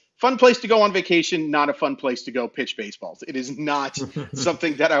Vegas, fun place to go on vacation, not a fun place to go pitch baseballs. It is not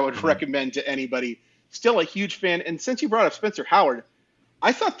something that I would recommend to anybody. Still a huge fan. And since you brought up Spencer Howard,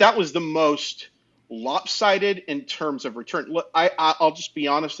 I thought that was the most lopsided in terms of return. Look, I'll just be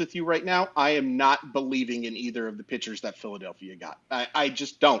honest with you right now. I am not believing in either of the pitchers that Philadelphia got. I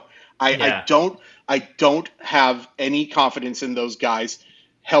just don't. I don't have any confidence in those guys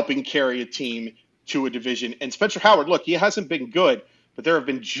helping carry a team to a division. And Spencer Howard, look, he hasn't been good, but there have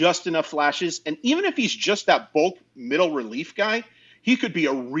been just enough flashes. And even if he's just that bulk middle relief guy, he could be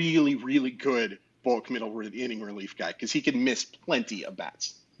a really, really good bulk middle inning relief guy because he can miss plenty of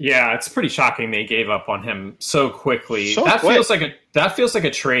bats. Yeah, it's pretty shocking they gave up on him so quickly. Feels like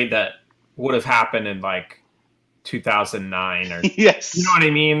a trade that would have happened in like 2009 or yes. You know what I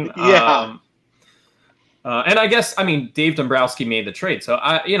mean? Yeah. And I mean, Dave Dombrowski made the trade, so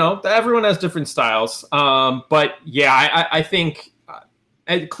everyone has different styles. But yeah, I think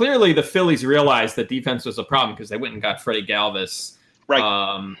clearly the Phillies realized that defense was a problem because they went and got Freddie Galvis.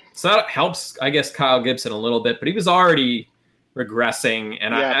 Right. So that helps, I guess, Kyle Gibson a little bit, but he was already regressing,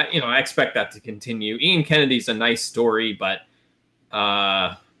 and I expect that to continue. Ian Kennedy's a nice story, but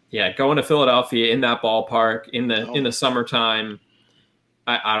going to Philadelphia in that ballpark in the summertime,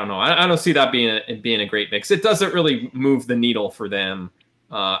 I don't know. I don't see that being a great mix. It doesn't really move the needle for them.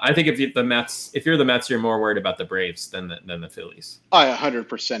 I think if you're the Mets, you're more worried about the Braves than the Phillies. I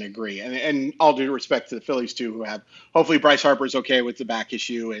 100% agree, and all due respect to the Phillies too, who have hopefully Bryce Harper's okay with the back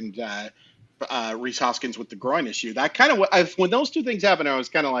issue and Rhys Hoskins with the groin issue. That kind of when those two things happened, I was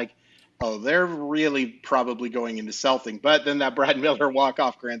kind of like, oh, they're really probably going into something. But then that Brad Miller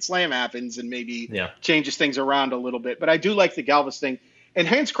walk-off grand slam happens and maybe changes things around a little bit. But I do like the Galvis thing. And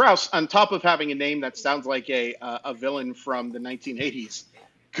Hans Kraus, on top of having a name that sounds like a villain from the 1980s,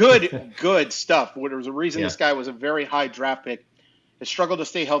 good stuff. There was a reason this guy was a very high draft pick, has struggled to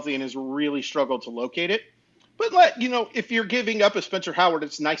stay healthy and has really struggled to locate it. But if you're giving up a Spencer Howard,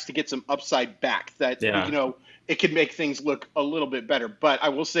 it's nice to get some upside back that, it can make things look a little bit better. But I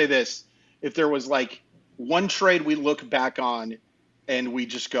will say this, if there was like one trade we look back on and we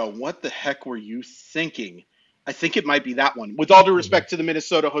just go, what the heck were you thinking? I think it might be that one. With all due respect to the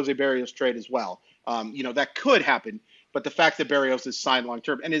Minnesota Jose Barrios trade as well. That could happen. But the fact that Barrios is signed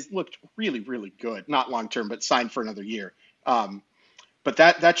long-term and has looked really, really good, not long-term, but signed for another year. But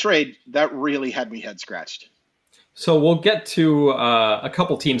that trade, that really had me head scratched. So we'll get to a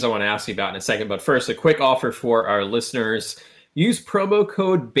couple teams I want to ask you about in a second. But first, a quick offer for our listeners. Use promo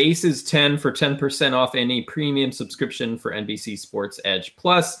code BASES10 for 10% off any premium subscription for NBC Sports Edge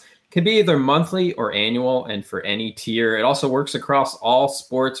Plus. Can be either monthly or annual and for any tier. It also works across all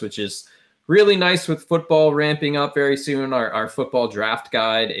sports, which is really nice with football ramping up very soon. Our football draft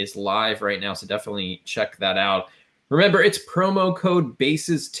guide is live right now, so definitely check that out. Remember, it's promo code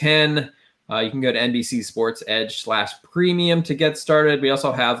BASES10. You can go to NBC Sports Edge /premium to get started. We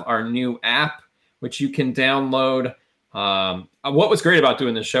also have our new app, which you can download. What was great about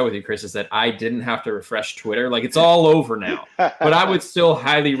doing this show with you, Chris, is that I didn't have to refresh Twitter. Like, it's all over now. But I would still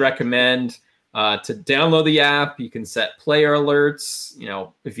highly recommend to download the app. You can set player alerts.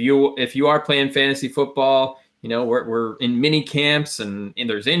 If you are playing fantasy football, we're in mini camps and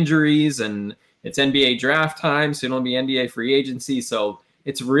there's injuries and it's NBA draft time, so it'll be NBA free agency. So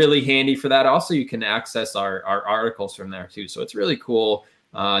it's really handy for that. Also, you can access our articles from there too. So it's really cool.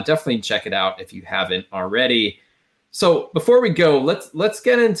 Definitely check it out if you haven't already. So before we go, let's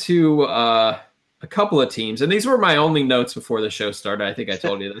get into a couple of teams, and these were my only notes before the show started. I think I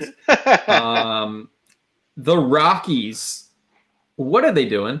told you this. The Rockies, what are they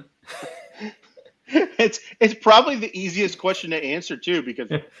doing? It's probably the easiest question to answer too,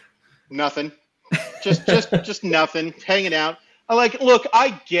 because nothing, just nothing, hanging out. Look,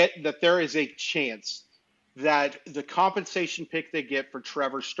 I get that there is a chance that the compensation pick they get for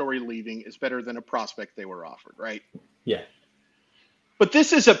Trevor Story leaving is better than a prospect they were offered, right? Yeah. But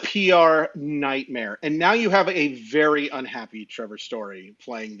this is a PR nightmare. And now you have a very unhappy Trevor Story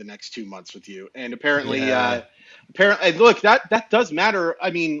playing the next 2 months with you. And apparently, look, that does matter.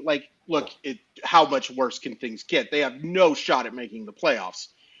 I mean, how much worse can things get? They have no shot at making the playoffs.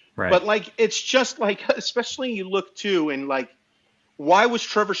 Right. But it's just especially you look too, and why was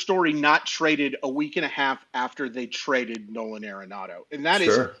Trevor Story not traded a week and a half after they traded Nolan Arenado? And that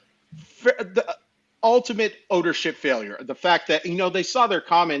is the ultimate ownership failure. The fact that, they saw their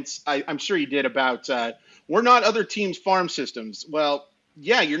comments, I'm sure you did, about we're not other teams' farm systems. Well,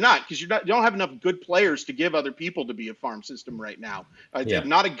 yeah, you're not, because you don't have enough good players to give other people to be a farm system right now.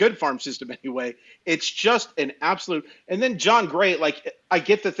 Not a good farm system anyway. It's just an absolute. And then John Gray, I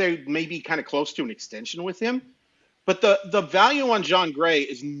get that they may be kind of close to an extension with him, but the value on John Gray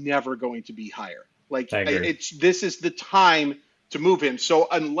is never going to be higher. This is the time to move him. So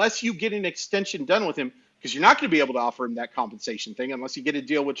unless you get an extension done with him, because you're not going to be able to offer him that compensation thing unless you get a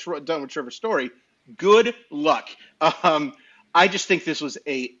deal done with Trevor Story, good luck. I just think this was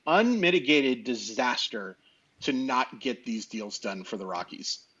a unmitigated disaster to not get these deals done for the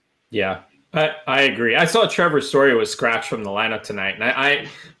Rockies. Yeah, I agree. I saw Trevor Story was scratched from the lineup tonight, and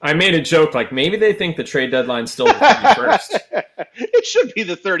I made a joke maybe they think the trade deadline's still the 31st. It should be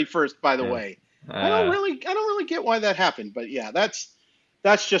the 31st, by the way. I don't really get why that happened, but yeah, that's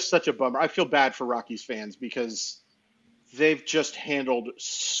just such a bummer. I feel bad for Rockies fans because they've just handled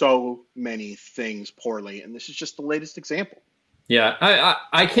so many things poorly, and this is just the latest example. Yeah,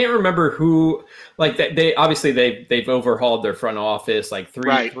 I can't remember who they obviously they've overhauled their front office.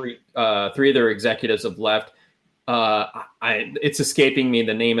 Three of their executives have left. It's escaping me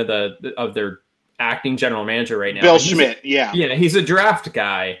the name of their acting general manager right now. Bill Schmidt. Yeah, he's a draft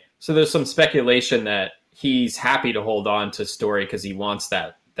guy. So there's some speculation that he's happy to hold on to Story because he wants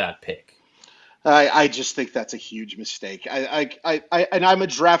that pick. I just think that's a huge mistake. And I'm a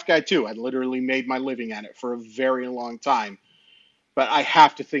draft guy too. I literally made my living at it for a very long time. But I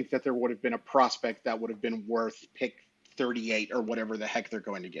have to think that there would have been a prospect that would have been worth pick 38 or whatever the heck they're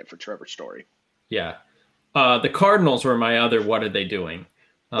going to get for Trevor Story. Yeah. The Cardinals were my other what are they doing?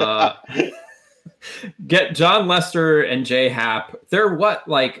 Get John Lester and Jay Happ. They're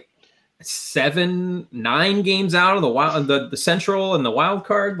 7-9 games out of the Central and the wild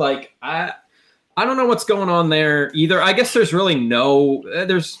card. I don't know what's going on there either. I guess there's really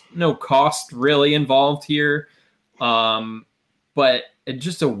there's no cost really involved here. But it's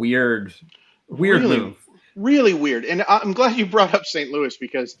just a weird move. Really weird. And I'm glad you brought up St. Louis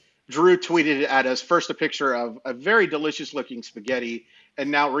because Drew tweeted at us first a picture of a very delicious looking spaghetti.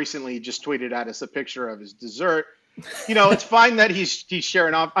 And now recently just tweeted at us a picture of his dessert. It's fine that he's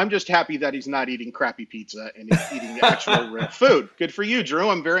sharing off. I'm just happy that he's not eating crappy pizza and he's eating actual real food. Good for you, Drew.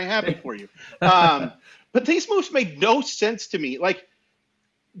 I'm very happy for you. But these moves made no sense to me.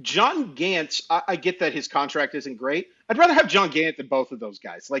 John Gant, I get that his contract isn't great. I'd rather have John Gant than both of those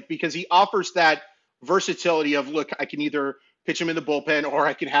guys, because he offers that versatility of, look, I can either pitch him in the bullpen or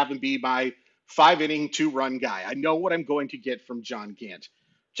I can have him be my 5-inning, 2-run guy. I know what I'm going to get from John Gant.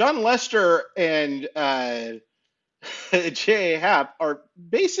 John Lester and J.A. Happ are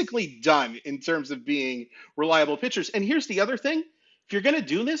basically done in terms of being reliable pitchers. And here's the other thing. If you're going to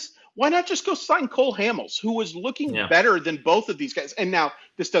do this, why not just go sign Cole Hamels, who was looking better than both of these guys? And now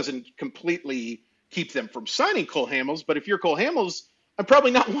this doesn't completely keep them from signing Cole Hamels, but if you're Cole Hamels, I'm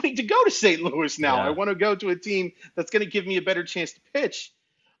probably not wanting to go to St. Louis now. I want to go to a team that's going to give me a better chance to pitch.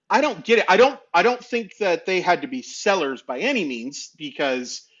 I don't get it. I don't think that they had to be sellers by any means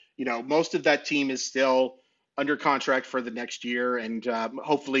because, most of that team is still under contract for the next year. And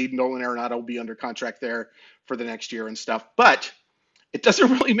hopefully Nolan Arenado will be under contract there for the next year and stuff. But it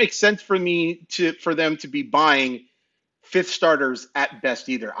doesn't really make sense for them to be buying fifth starters at best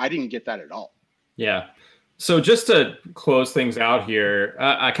either. I didn't get that at all. Yeah. So just to close things out here,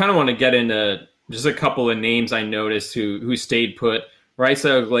 I kind of want to get into just a couple of names I noticed who stayed put.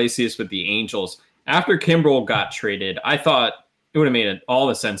 Raisel Iglesias with the Angels. After Kimbrel got traded, I thought it would have made all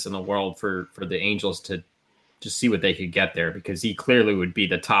the sense in the world for the Angels to just see what they could get there because he clearly would be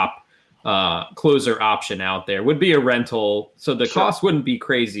the top closer option out there. Would be a rental, so the cost wouldn't be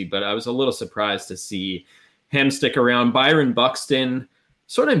crazy, but I was a little surprised to see him stick around. Byron Buxton,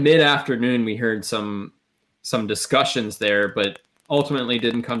 sort of mid-afternoon, we heard some discussions there, but ultimately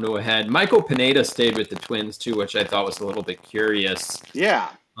didn't come to a head. Michael Pineda stayed with the Twins too, which I thought was a little bit curious. Yeah.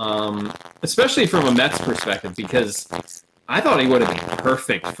 Especially from a Mets perspective, because I thought he would have been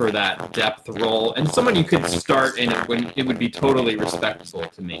perfect for that depth role and someone you could start in it would be totally respectable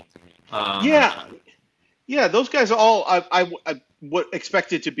to me. Yeah, those guys all I would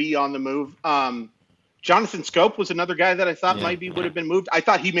expected to be on the move. Jonathan Scope was another guy that I thought would have been moved. I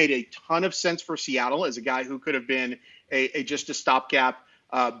thought he made a ton of sense for Seattle as a guy who could have been just a stopgap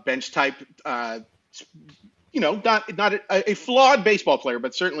bench type. Not a flawed baseball player,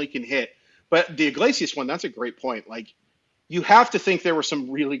 but certainly can hit. But the Iglesias one, that's a great point. Like, you have to think there were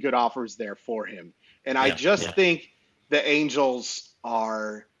some really good offers there for him, and I think the Angels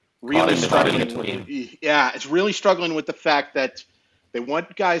are really struggling. It's really struggling with the fact that they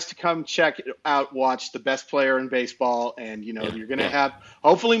want guys to come check out, watch the best player in baseball. And, you're going to have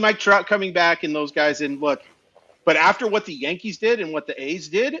hopefully Mike Trout coming back and those guys in. Look, but after what the Yankees did and what the A's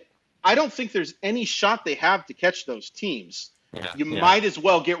did, I don't think there's any shot they have to catch those teams. You might as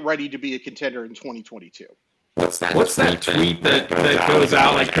well get ready to be a contender in 2022. What's that tweet that goes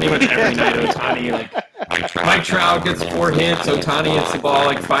out like pretty much every night? Ohtani, like Mike Trout gets 4 hits, Ohtani hits the ball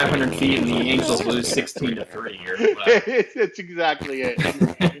like 500 feet, and the Angels lose 16-3 or whatever. It's exactly it.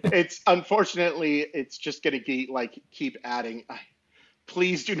 It's unfortunately, it's just going to keep adding.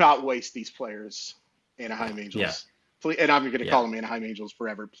 Please do not waste these players, Anaheim Angels. Yeah. Please, and I'm going to call them Anaheim Angels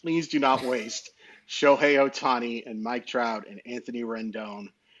forever. Please do not waste Shohei Ohtani and Mike Trout and Anthony Rendon.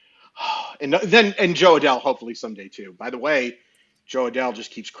 And Joe Adele, hopefully someday too. By the way, Joe Adele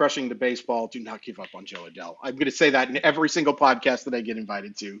just keeps crushing the baseball. Do not give up on Joe Adele. I'm going to say that in every single podcast that I get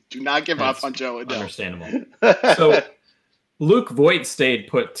invited to. Do not give up on Joe Adele. Understandable. So Luke Voit stayed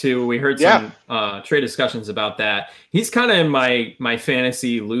put too. We heard some trade discussions about that. He's kind of in my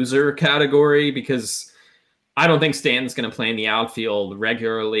fantasy loser category because I don't think Stanton's going to play in the outfield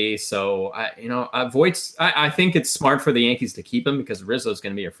regularly. So, Voigt's, I think it's smart for the Yankees to keep him because Rizzo's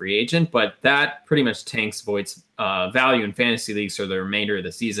going to be a free agent, but that pretty much tanks Voigt's value in fantasy leagues for the remainder of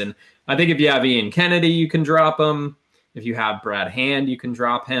the season. I think if you have Ian Kennedy, you can drop him. If you have Brad Hand, you can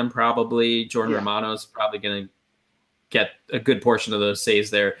drop him probably. Jordan Romano's probably going to get a good portion of those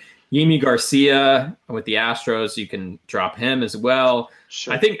saves there. Yimi Garcia with the Astros, you can drop him as well.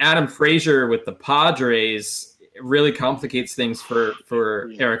 Sure. I think Adam Frazier with the Padres really complicates things for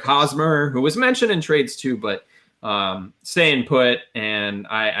Eric Hosmer, who was mentioned in trades too, but staying put, and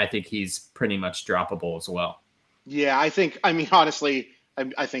I think he's pretty much droppable as well. Yeah, honestly,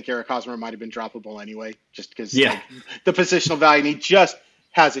 I think Eric Hosmer might have been droppable anyway, just because the positional value, and he just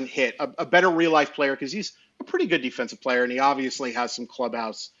hasn't hit a better real-life player because he's a pretty good defensive player, and he obviously has some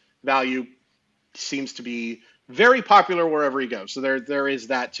clubhouse value, seems to be very popular wherever he goes. So there is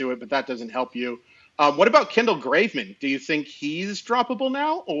that to it, but that doesn't help you. What about Kendall Graveman? Do you think he's droppable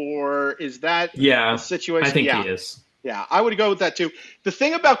now, or is that a situation? I think he is. Yeah, I would go with that too. The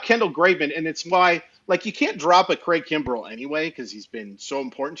thing about Kendall Graveman, and it's why, you can't drop a Craig Kimbrell anyway because he's been so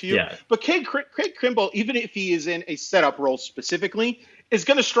important to you. Yeah. But Craig Kimbrell, even if he is in a setup role specifically, is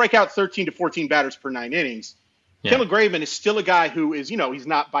going to strike out 13 to 14 batters per 9 innings. Yeah. Kendall Graveman is still a guy who is, he's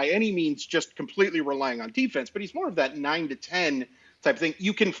not by any means just completely relying on defense, but he's more of that 9 to 10 type of thing.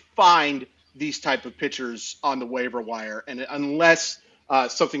 You can find these type of pitchers on the waiver wire, and unless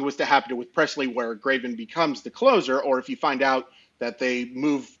something was to happen with Presley where Graveman becomes the closer, or if you find out that they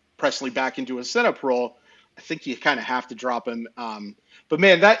move Presley back into a setup role, I think you kind of have to drop him. But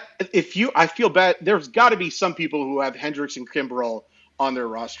man, I feel bad. There's got to be some people who have Hendricks and Kimbrell on their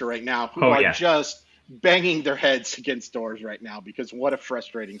roster right now who are just banging their heads against doors right now because what a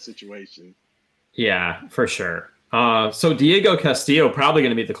frustrating situation. Yeah, for sure. So Diego Castillo probably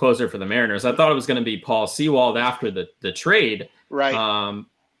going to be the closer for the Mariners. I thought it was going to be Paul Sewald after the trade. Right.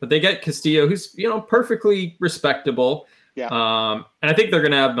 But they get Castillo, who's, perfectly respectable. Yeah. And I think they're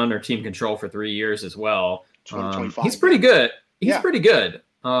going to have him under team control for 3 years as well. 2025. He's pretty good. He's pretty good.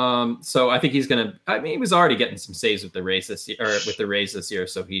 So I think he's going to, he was already getting some saves with the Rays this year,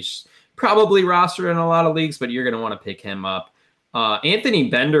 so he's probably rostered in a lot of leagues, but you're going to want to pick him up. Anthony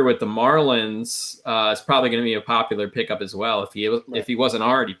Bender with the Marlins is probably going to be a popular pickup as well if he wasn't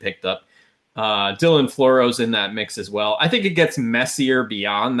already picked up. Dylan Floro's in that mix as well. I think it gets messier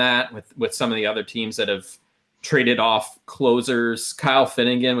beyond that with some of the other teams that have traded off closers. Kyle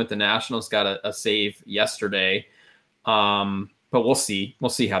Finnegan with the Nationals got a save yesterday. But we'll see. We'll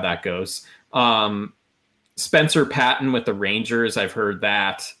see how that goes. Spencer Patton with the Rangers. I've heard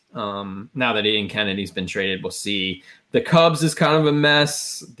that. Now that Ian Kennedy's been traded, we'll see. The Cubs is kind of a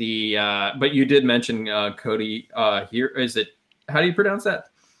mess. But you did mention Cody here. Is it? How do you pronounce that?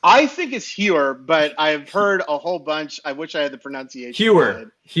 I think it's Hewer, but I've heard a whole bunch. I wish I had the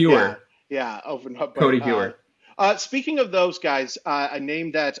pronunciation. Hewer. Yeah. Open up. Cody Hewer. Speaking of those guys, a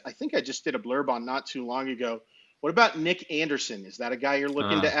name that I think I just did a blurb on not too long ago. What about Nick Anderson? Is that a guy you're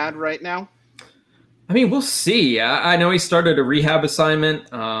looking to add right now? I mean, we'll see. I know he started a rehab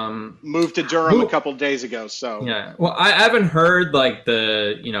assignment. Moved to Durham a couple days ago. So yeah. Well, I haven't heard like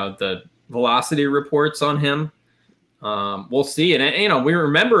the velocity reports on him. We'll see. And we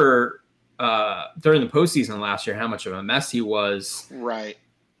remember during the postseason last year how much of a mess he was. Right.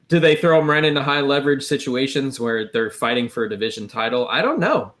 Do they throw him right into high leverage situations where they're fighting for a division title? I don't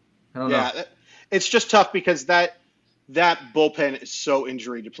know. It's just tough because that bullpen is so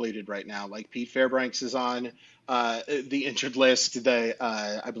injury depleted right now. Like Pete Fairbanks is on the injured list.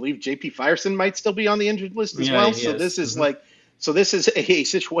 I believe JP Firestone might still be on the injured list as well. So this is this is a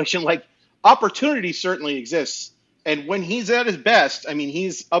situation like opportunity certainly exists. And when he's at his best, I mean,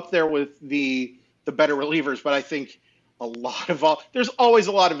 he's up there with the better relievers. But I think there's always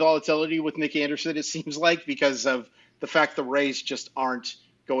a lot of volatility with Nick Anderson, it seems like, because of the fact the Rays just aren't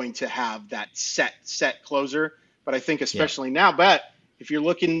going to have that set closer. But I think especially now, if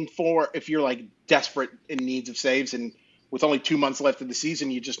you're like desperate in needs of saves and with only 2 months left of the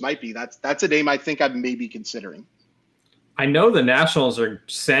season, you just might be. That's a name I think I'm maybe considering. I know the Nationals are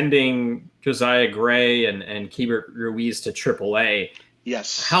sending Josiah Gray and Keibert Ruiz to AAA.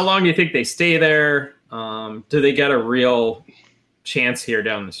 Yes. How long do you think they stay there? Do they get a real chance here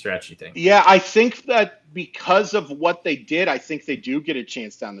down the stretch, you think? Yeah, I think that because of what they did, I think they do get a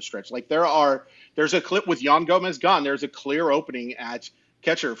chance down the stretch. Like there's a clip with Yan Gomez gone. There's a clear opening at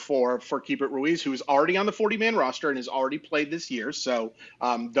catcher for Keibert Ruiz, who is already on the 40-man roster and has already played this year. So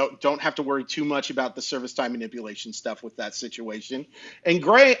don't have to worry too much about the service time manipulation stuff with that situation. And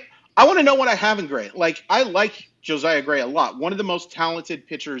Gray, I want to know what I have in Gray. Like, I like Josiah Gray a lot. One of the most talented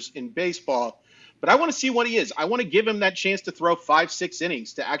pitchers in baseball. But I want to see what he is. I want to give him that chance to throw 5-6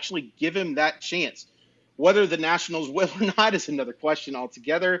 innings, to actually give him that chance. Whether the Nationals will or not is another question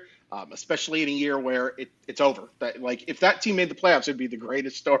altogether, especially in a year where it's over. Like, if that team made the playoffs, it'd be the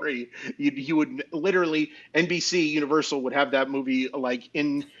greatest story. You would literally, NBC Universal would have that movie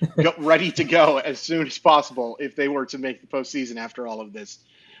ready to go as soon as possible if they were to make the postseason after all of this.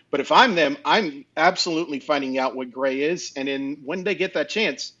 But if I'm them, I'm absolutely finding out what Gray is, and when they get that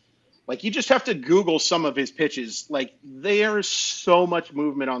chance. Like, you just have to Google some of his pitches. Like, there's so much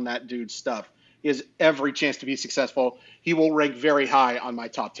movement on that dude's stuff. He has every chance to be successful. He will rank very high on my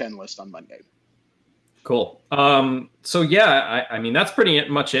top 10 list on Monday. Cool. So, yeah, I mean, that's pretty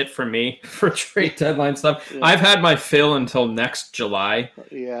much it for me for trade deadline stuff. Yeah. I've had my fill until next July.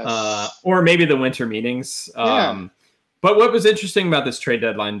 Yes. Or maybe the winter meetings. But what was interesting about this trade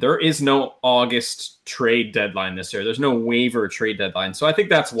deadline, there is no August trade deadline this year. There's no waiver trade deadline. So I think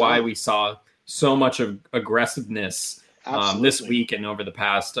that's why we saw so much of aggressiveness this week and over the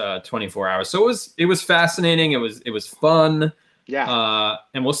past 24 hours. So it was fascinating. It was fun. Yeah.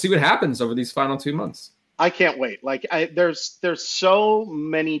 And we'll see what happens over these final 2 months. I can't wait. Like, there's so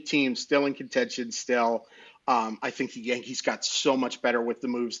many teams still in contention still. I think the Yankees got so much better with the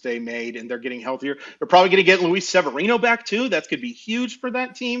moves they made, and they're getting healthier. They're probably going to get Luis Severino back, too. That's going to be huge for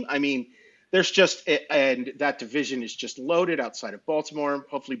that team. I mean, and that division is just loaded outside of Baltimore.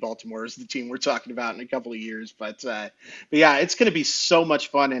 Hopefully Baltimore is the team we're talking about in a couple of years. But yeah, it's going to be so much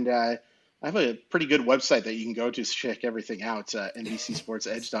fun. And I have a pretty good website that you can go to check everything out,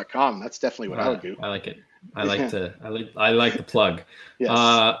 NBCSportsEdge.com. That's definitely what I would do. I like it. I like the plug.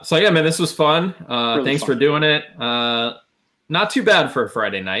 Yes. So yeah, man, this was fun. Really thanks fun. for doing it. Not too bad for a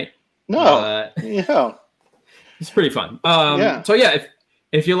Friday night. No. It's pretty fun. So yeah,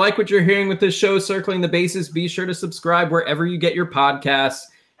 if you like what you're hearing with this show, Circling the Bases, be sure to subscribe wherever you get your podcasts.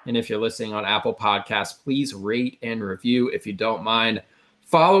 And if you're listening on Apple Podcasts, please rate and review if you don't mind.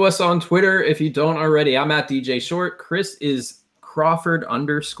 Follow us on Twitter if you don't already. I'm at DJ Short. Chris is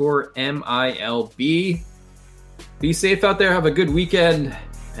Crawford_MILB. Be safe out there. Have a good weekend,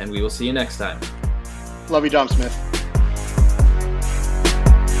 and we will see you next time. Love you, Dom Smith.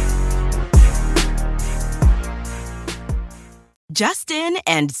 Just in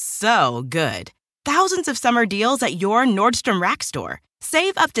and so good. Thousands of summer deals at your Nordstrom Rack store.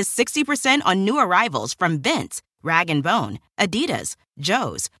 Save up to 60% on new arrivals from Vince, Rag & Bone, Adidas,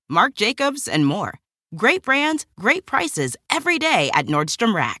 Joe's, Marc Jacobs, and more. Great brands, great prices every day at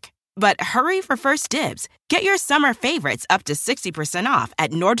Nordstrom Rack. But hurry for first dibs. Get your summer favorites up to 60% off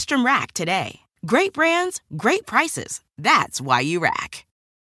at Nordstrom Rack today. Great brands, great prices. That's why you rack.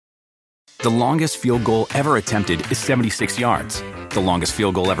 The longest field goal ever attempted is 76 yards. The longest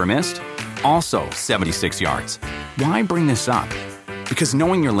field goal ever missed? Also 76 yards. Why bring this up? Because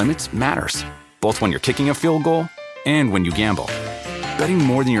knowing your limits matters, both when you're kicking a field goal and when you gamble. Betting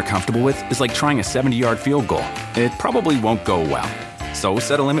more than you're comfortable with is like trying a 70-yard field goal. It probably won't go well. So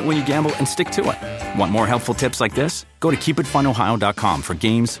set a limit when you gamble and stick to it. Want more helpful tips like this? Go to keepitfunohio.com for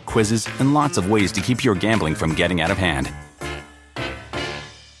games, quizzes, and lots of ways to keep your gambling from getting out of hand.